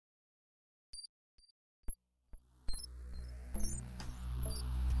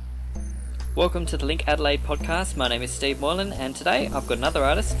Welcome to the LinkAdelaide podcast. My name is Steve Moylan, and today I've got another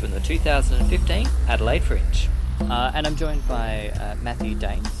artist from the 2015 Adelaide Fringe. And I'm joined by Matthew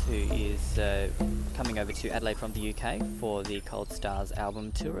Daines, who is coming over to Adelaide from the UK for the Cold Stars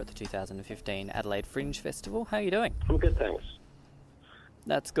album tour at the 2015 Adelaide Fringe Festival. How are you doing? I'm good, thanks.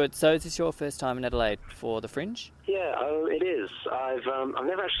 That's good. So is this your first time in Adelaide for the Fringe? Yeah, it is. I've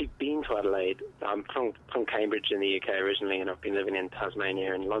never actually been to Adelaide. I'm from Cambridge in the UK originally, and I've been living in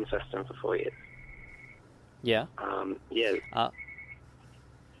Tasmania and Launceston for 4 years. Yeah. Yeah.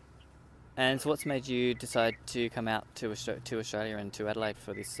 And so what's made you decide to come out to Australia and to Adelaide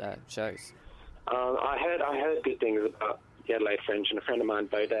for this shows? I heard good things about the Adelaide Fringe, and a friend of mine,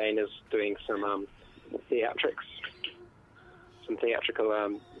 Bo Dane, is doing some theatrical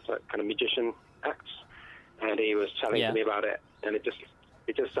kind of magician acts, and he was chatting to me about it, and it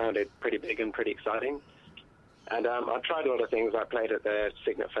just sounded pretty big and pretty exciting. And I tried a lot of things. I played at the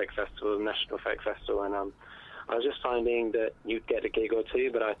Signet Folk Festival, the National Folk Festival, and I was just finding that you'd get a gig or two,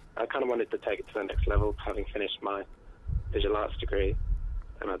 but I kind of wanted to take it to the next level, having finished my visual arts degree,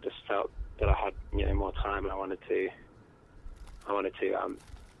 and I just felt that I had more time, and I wanted to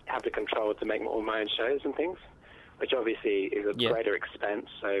have the control to make all my own shows and things, which obviously is a greater expense,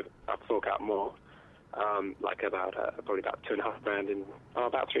 so I've forked out more, like probably about $2,500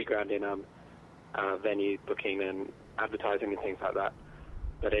 about $3,000 in venue booking and advertising and things like that.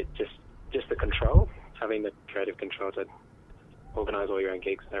 But it just the control, having the creative control to organise all your own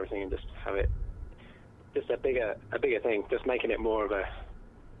gigs and everything, and just have it just a bigger thing, just making it more of a,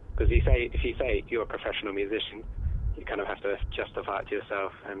 because if you say you're a professional musician, you kind of have to justify it to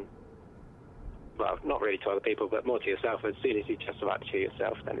yourself, and well, not really to other people, but more to yourself. As soon as you justify it to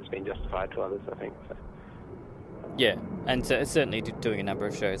yourself, then it's been justified to others, I think. So. Yeah, and so certainly doing a number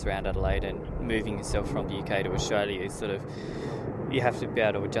of shows around Adelaide and moving yourself from the UK to Australia is sort of, you have to be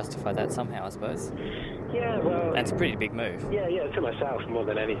able to justify that somehow, I suppose. Yeah, well... And it's a pretty big move. Yeah, to myself more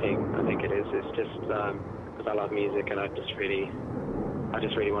than anything, I think it is. It's just because I love music, and I just really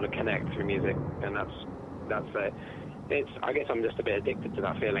want to connect through music, and that's it. I guess I'm just a bit addicted to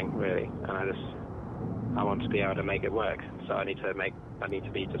that feeling, really, and I want to be able to make it work. So I need to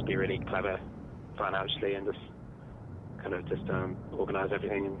be really clever financially, and just organise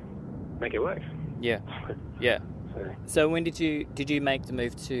everything and make it work. Yeah. So when did you make the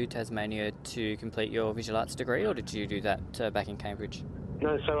move to Tasmania to complete your visual arts degree, or did you do that back in Cambridge?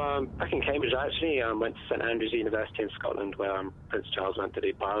 No, so back in Cambridge, I actually went to St Andrews University in Scotland, where Prince Charles went to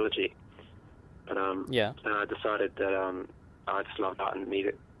do biology. But and I decided that I just loved art and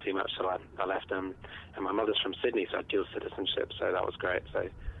music too much, so I left. And my mother's from Sydney, so I had dual citizenship, so that was great. So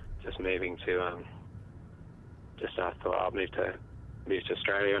just moving to I thought I'll move to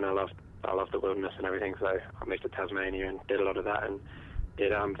Australia, and I love the wilderness and everything. So I moved to Tasmania and did a lot of that, and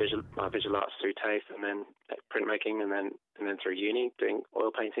did my visual arts through TAFE, and then printmaking, and then through uni doing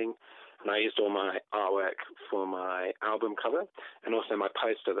oil painting. And I used all my artwork for my album cover, and also my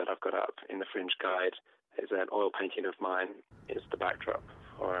poster that I've got up in the Fringe Guide is an oil painting of mine. Is the backdrop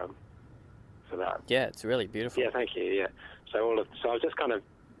for that. Yeah, it's really beautiful. Yeah, thank you. Yeah, so I've just kind of,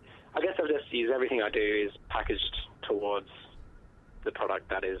 I guess I've just used everything I do is packaged towards the product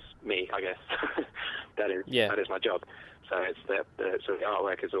that is me, I guess. that is my job. So it's the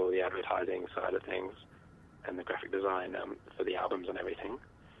artwork is all the advertising side of things, and the graphic design for the albums and everything.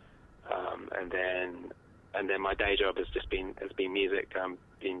 And then my day job has been music.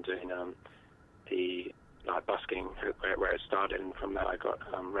 Been doing the busking where it started, and from that I got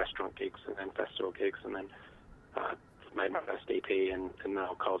restaurant gigs and then festival gigs, and then made my first EP and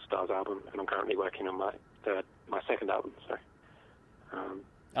now Cold Stars album, and I'm currently working on my second album. So.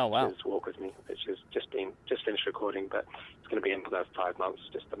 Oh wow! Which is Walk With Me, which has just finished recording, but it's going to be another 5 months,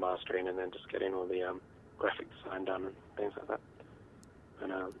 just the mastering, and then just getting all the graphic design done and things like that.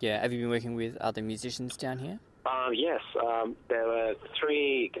 And, have you been working with other musicians down here? Yes, there were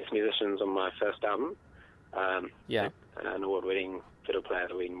 3 guest musicians on my first album. An award-winning fiddle player,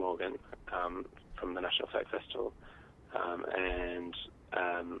 Louise Morgan, from the National Folk Festival, and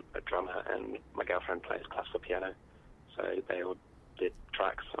a drummer, and my girlfriend plays classical piano, so they all did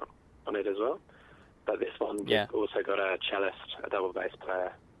tracks on it as well. But this one also got a cellist, a double bass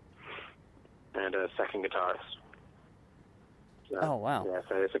player, and a second guitarist. So, oh wow! Yeah,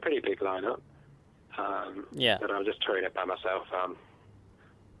 so it's a pretty big lineup. But I'm just touring it by myself.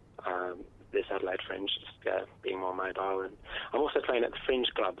 This Adelaide Fringe, just being more mobile, and I'm also playing at the Fringe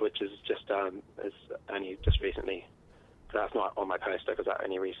Club, which is just is only just recently. So that's not on my poster because I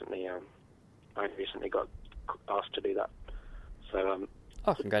only recently got asked to do that. So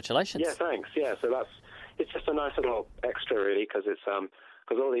congratulations! Yeah, thanks. Yeah, so it's just a nice little extra really, because it's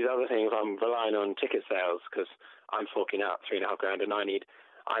because all these other things I'm relying on ticket sales because I'm forking out $3,500, and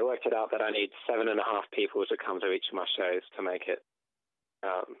I worked it out that I need 7.5 people to come to each of my shows to make it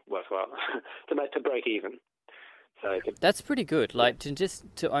worthwhile, to break even. So that's pretty good. Like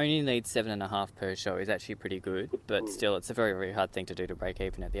to only need 7.5 per show is actually pretty good, but still, it's a very, very hard thing to do to break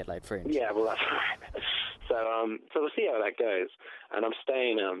even at the Adelaide Fringe. Yeah, well, that's right. So we'll see how that goes. And I'm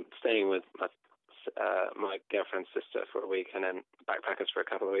staying with my girlfriend's sister for a week, and then backpackers for a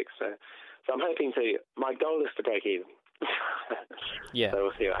couple of weeks. So I'm hoping to. My goal is to break even. Yeah. So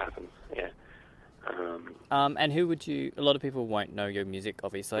we'll see what happens. Yeah. And who would you? A lot of people won't know your music,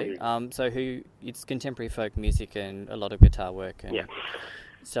 obviously. So it's contemporary folk music and a lot of guitar work and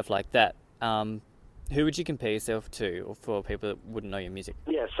stuff like that. Who would you compare yourself to, or for people that wouldn't know your music?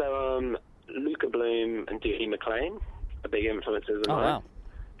 Yeah, so Luca Bloom and Dewey McLean are big influences of mine.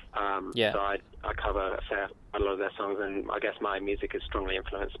 Wow. So I cover a lot of their songs, and I guess my music is strongly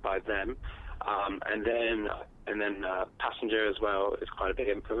influenced by them. And then Passenger as well is quite a big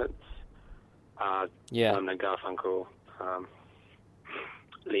influence. Simon & Garfunkel,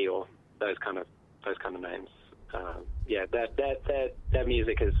 Leo, those kind of names. Their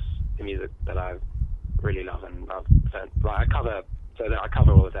music is the music that I really love, and I cover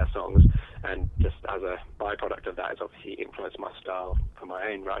all of their songs, and just as a byproduct of that, it's obviously influenced my style for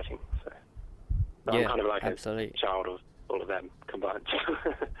my own writing. So I'm kind of like a child of all of them combined.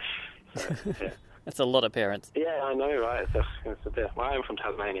 So, yeah. That's a lot of parents. Yeah, I know, right? It's a bit. Well, I'm from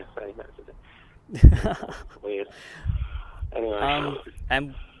Tasmania, so it's a bit weird. Anyway.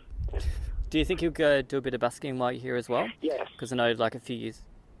 And do you think you'll go do a bit of busking while you're here as well? Yes. Because I know, like a few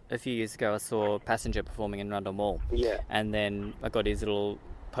years ago, I saw Passenger performing in Rundle Mall. Yeah. And then I got his little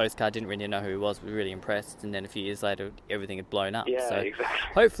postcard. Didn't really know who he was. Was really impressed. And then a few years later, everything had blown up. Yeah, so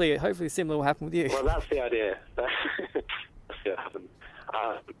exactly. Hopefully, similar will happen with you. Well, that's the idea. That's what happens.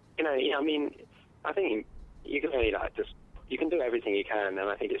 I mean, I think you can only you can do everything you can, and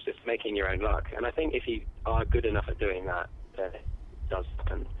I think it's just making your own luck. And I think if you are good enough at doing that, then it does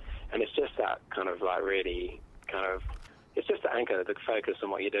happen. And it's just that kind of like really kind of, it's just the anchor, the focus on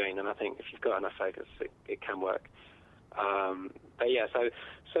what you're doing. And I think if you've got enough focus, it can work. But yeah, so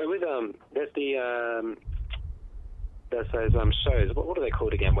with there's those shows. What are they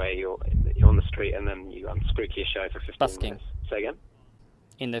called again? Where you're on the street and then you spruik your show for 15 busking. minutes. Say again.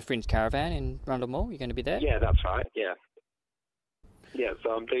 In the Fringe Caravan in Rundle Mall, you're going to be there? Yeah, that's right. Yeah. Yeah, so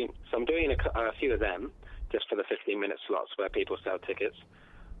I'm doing a few of them just for the 15-minute slots where people sell tickets,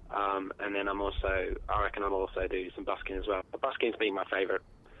 and then I reckon I'll also do some busking as well. Busking's been my favourite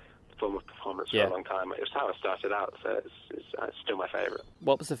form of performance for a long time. It was how I started out, so it's still my favourite.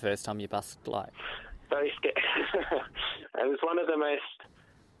 What was the first time you busked like? Very scary. It was one of the most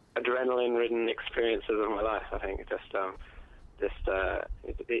adrenaline-ridden experiences of my life. I think it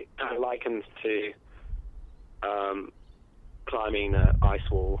kind of likens to climbing an ice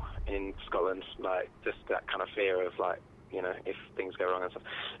wall in Scotland, like just that kind of fear of like, you know, if things go wrong and stuff.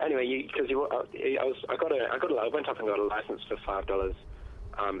 Anyway, I went up and got a license for $5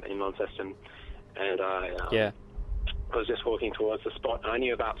 in Launceston, and I was just walking towards the spot, and I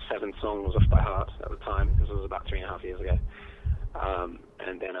knew about 7 songs off by heart at the time, because it was about 3.5 years ago.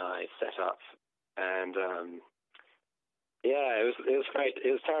 And then I set up, and it was great.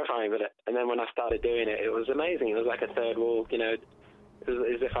 It was terrifying, and then when I started doing it, it was amazing. It was like a third wall, you know. It was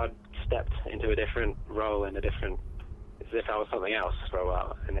as if I'd stepped into a different role as if I was something else for a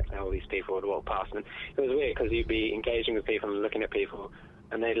while, and all these people would walk past, and it was weird because you'd be engaging with people and looking at people,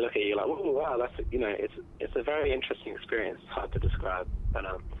 and they'd look at you like, "Oh, wow, that's," you know, it's a very interesting experience. It's hard to describe, but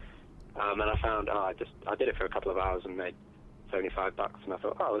and I found I did it for a couple of hours and made $75, and I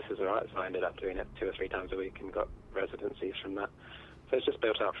thought, oh, this is all right. So I ended up doing it 2 or 3 times a week and got residencies from that. So it's just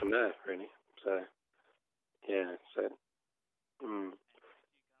built out from there, really. So, yeah.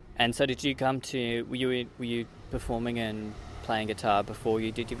 And so did you come to, were you performing and playing guitar before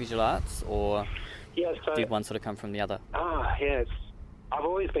you did your visual arts, or did one sort of come from the other? I've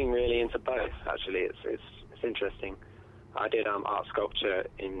always been really into both, actually. It's interesting. I did art sculpture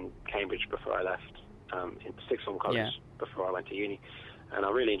in Cambridge before I left, in sixth form college before I went to uni, and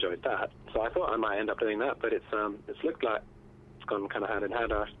I really enjoyed that. So I thought I might end up doing that, but it's looked like it's gone kind of hand in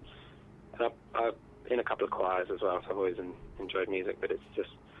hand. I've in a couple of choirs as well, so I've always enjoyed music, but it's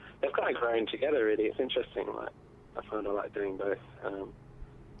just, they've kind of grown together, really. It's interesting. Like, I find I like doing both.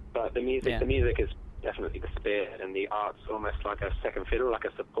 But the music is definitely the spearhead, and the art's almost like a second fiddle, like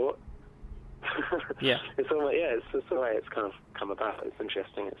a support. It's almost, it's the way it's kind of come about. It's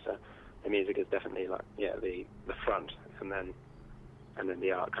interesting. It's the music is definitely like the front, and then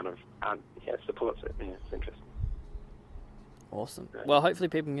the art kind of supports it. Yeah, it's interesting. Awesome. Well, hopefully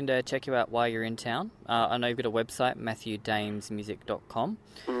people can check you out while you're in town. I know you've got a website, matthewdamesmusic.com,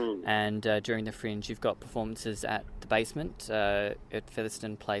 and during the Fringe you've got performances at the Basement at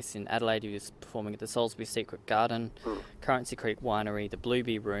Featherston Place in Adelaide. You're performing at the Salisbury Secret Garden, Currency Creek Winery, the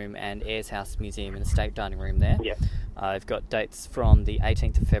Bluebee Room, and Ayers House Museum and Estate Dining Room there. Yeah. I've got dates from the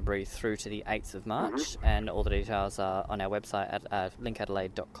 18th of February through to the 8th of March, and all the details are on our website at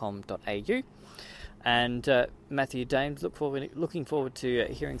linkadelaide.com.au. And Matthew Dames, looking forward to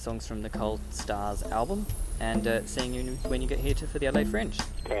hearing songs from the Cold Stars album and seeing you when you get here for the Adelaide Fringe.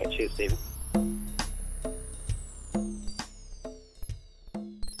 Great, cheers, Stephen.